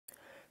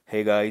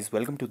Hey guys,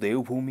 welcome to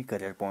Devbhoomi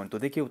career point. तो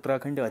देखिए,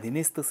 उत्तराखंड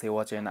अधीनस्थ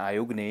सेवा चयन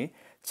आयोग ने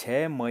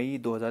 6 मई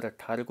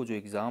 2018 को जो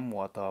एग्ज़ाम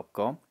हुआ था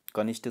आपका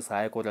कनिष्ठ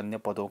सहायक और अन्य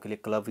पदों के लिए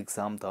क्लब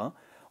एग्ज़ाम था,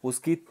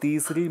 उसकी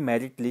तीसरी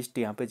मेरिट लिस्ट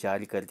यहाँ पे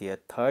जारी कर दिया है।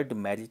 थर्ड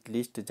मेरिट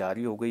लिस्ट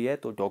जारी हो गई है।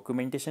 तो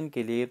डॉक्यूमेंटेशन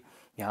के लिए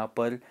यहाँ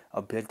पर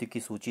अभ्यर्थी की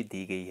सूची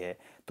दी गई है।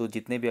 तो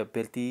जितने भी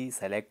अभ्यर्थी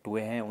सेलेक्ट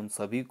हुए हैं उन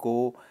सभी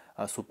को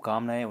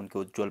शुभकामनाएं उनके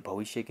उज्जवल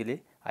भविष्य के लिए।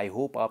 आई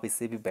होप आप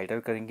इससे भी बेटर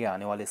करेंगे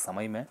आने वाले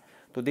समय में।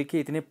 तो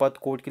देखिए, इतने पद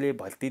कोड के लिए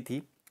भर्ती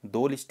थी।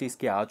 2 लिस्ट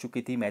इसकी आ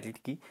चुकी थी मेरिट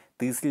की।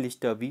 तीसरी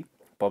लिस्ट अभी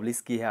पब्लिश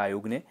की है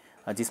आयोग ने,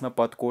 जिसमें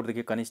पद कोड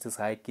देखिए कनिष्ठ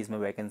सहायक की इसमें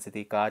वैकेंसी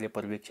थी, कार्य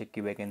पर्यवेक्षक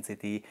की वैकेंसी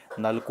थी,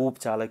 नलकूप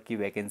चालक की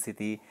वैकेंसी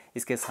थी,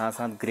 इसके साथ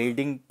साथ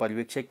ग्रेडिंग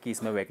पर्यवेक्षक की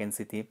इसमें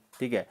वैकेंसी थी।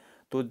 ठीक है,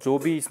 तो जो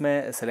भी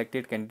इसमें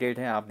सेलेक्टेड कैंडिडेट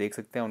हैं आप देख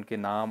सकते हैं, उनके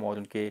नाम और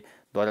उनके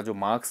द्वारा जो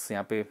मार्क्स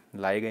यहाँ पे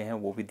लाए गए हैं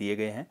वो भी दिए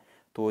गए हैं।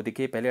 तो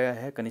देखिए, पहले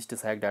है कनिष्ठ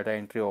सहायक डाटा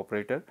एंट्री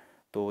ऑपरेटर।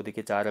 तो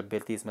देखिए 4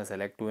 अभ्यर्थी इसमें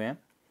सेलेक्ट हुए हैं।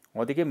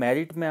 और देखिए,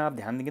 मेरिट में आप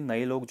ध्यान देंगे,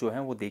 नए लोग जो हैं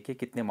वो देखिए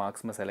कितने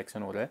मार्क्स में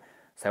सिलेक्शन हो रहा है।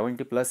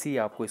 70+ ही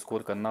आपको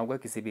स्कोर करना होगा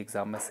किसी भी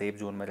एग्ज़ाम में सेफ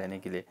जोन में रहने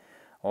के लिए।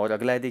 और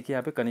अगला है देखिए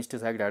यहाँ पे कनिष्ठ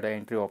सहायक डाटा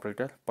एंट्री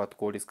ऑपरेटर, पद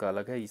कोड इसका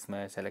अलग है,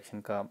 इसमें सिलेक्शन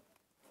का।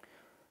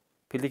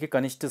 फिर देखिए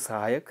कनिष्ठ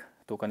सहायक,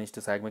 तो कनिष्ठ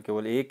सहायक में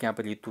केवल एक यहाँ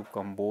पर ऋतु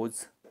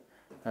कंबोज,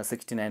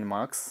 69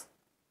 मार्क्स।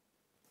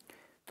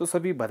 तो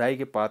सभी बधाई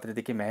के पात्र।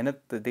 देखिए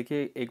मेहनत,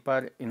 देखिए एक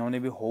बार इन्होंने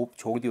भी होप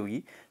छोड़ दी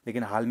होगी,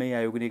 लेकिन हाल में ही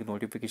आयोग ने एक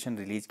नोटिफिकेशन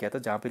रिलीज़ किया था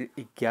जहाँ पर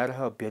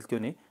 11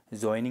 अभ्यर्थियों ने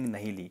ज्वाइनिंग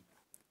नहीं ली।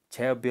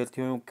 6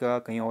 अभ्यर्थियों का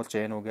कहीं और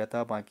चयन हो गया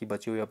था, बाकी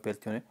बचे हुए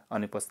अभ्यर्थियों ने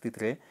अनुपस्थित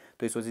रहे।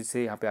 तो इस वजह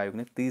से यहाँ पे आयोग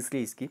ने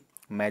तीसरी इसकी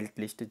मेरिट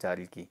लिस्ट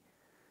जारी की।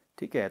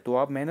 ठीक है, तो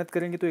आप मेहनत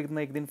करेंगे तो एक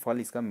ना एक दिन फल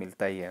इसका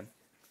मिलता ही है।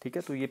 ठीक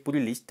है, तो ये पूरी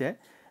लिस्ट है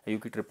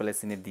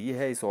UKSSC ने दी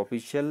है। इस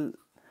ऑफिशियल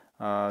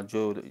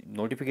जो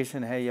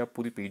नोटिफिकेशन है या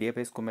पूरी PDF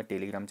है, इसको मैं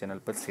टेलीग्राम चैनल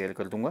पर शेयर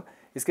कर दूंगा।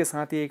 इसके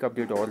साथ ही एक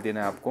अपडेट और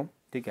देना है आपको।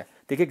 ठीक है,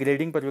 देखिए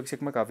ग्रेडिंग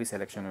पर्यवेक्षक में काफ़ी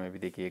सिलेक्शन हुए। भी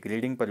देखिए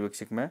ग्रेडिंग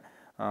पर्यवेक्षक में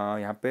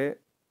यहाँ पे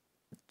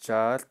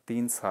 4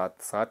 3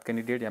 7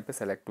 कैंडिडेट यहाँ पे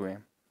सेलेक्ट हुए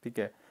हैं। ठीक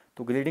है,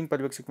 तो ग्रेडिंग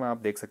पर्यवेक्षक में आप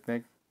देख सकते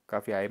हैं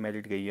काफ़ी हाई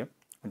मेरिट गई है।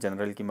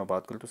 जनरल की मैं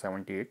बात करूँ तो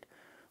 78,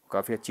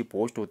 काफ़ी अच्छी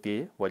पोस्ट होती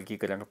है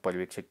वर्गीकरण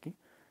पर्यवेक्षक की।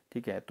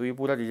 ठीक है, तो ये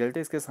पूरा रिजल्ट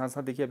है। इसके साथ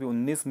साथ देखिए अभी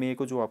 19 मई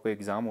को जो आपको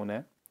एग्ज़ाम होना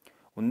है,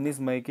 19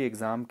 मई के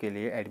एग्ज़ाम के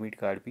लिए एडमिट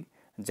कार्ड भी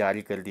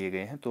जारी कर दिए गए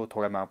हैं। तो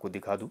थोड़ा मैं आपको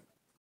दिखा दूँ,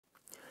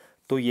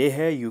 तो ये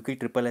है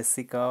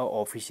UKSSSC का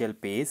ऑफिशियल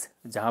पेज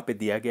जहाँ पे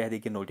दिया गया है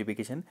देखिए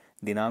नोटिफिकेशन,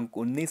 दिनांक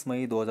 19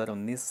 मई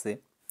 2019 से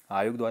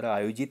आयोग द्वारा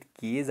आयोजित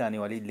किए जाने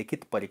वाली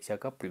लिखित परीक्षा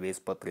का प्रवेश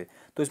पत्र।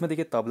 तो इसमें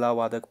देखिए तबला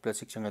वादक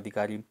प्रशिक्षण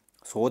अधिकारी,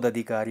 शोध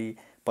अधिकारी,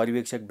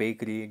 पर्यवेक्षक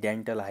bakery,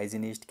 dental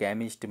hygienist,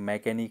 chemist,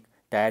 mechanic,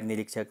 tyre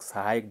निरीक्षक,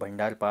 सहायक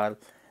भंडारपाल,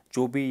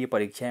 जो भी ये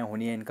परीक्षाएं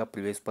होनी है इनका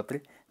प्रवेश पत्र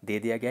दे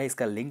दिया गया है।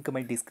 इसका लिंक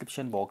मैं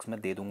डिस्क्रिप्शन बॉक्स में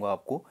दे दूंगा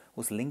आपको।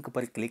 उस लिंक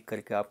पर क्लिक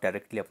करके आप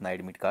डायरेक्टली अपना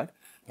एडमिट कार्ड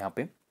यहाँ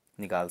पे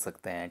निकाल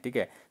सकते हैं। ठीक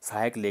है,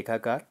 सहायक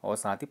लेखाकार और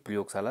साथ ही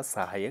प्रयोगशाला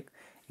सहायक,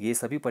 ये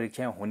सभी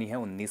परीक्षाएं होनी है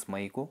 19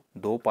 मई को।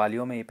 2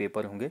 पालियों में ये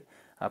पेपर होंगे।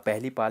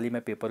 पहली पाली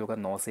में पेपर होगा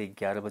 9 से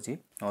 11 बजे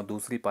और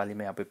दूसरी पाली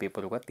में यहाँ पे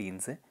पेपर होगा 3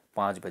 से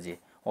 5 बजे।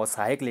 और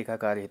सहायक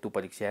लेखाकार हेतु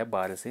परीक्षा है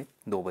 12 से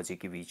 2 बजे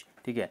के बीच।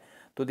 ठीक है,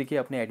 तो देखिए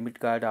अपने एडमिट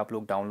कार्ड आप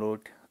लोग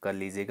डाउनलोड कर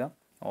लीजिएगा।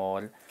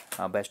 और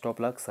बेस्ट ऑफ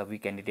लक सभी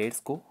कैंडिडेट्स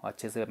को,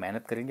 अच्छे से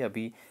मेहनत करेंगे।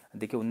 अभी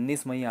देखिए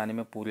 19 मई आने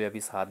में पूरे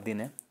अभी 7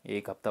 दिन है,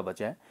 एक हफ्ता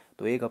बचा है।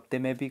 तो एक हफ्ते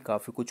में भी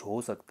काफ़ी कुछ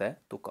हो सकता है।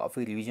 तो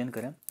काफ़ी रिवीजन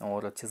करें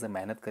और अच्छे से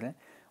मेहनत करें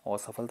और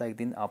सफलता एक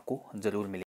दिन आपको ज़रूर मिलेगी।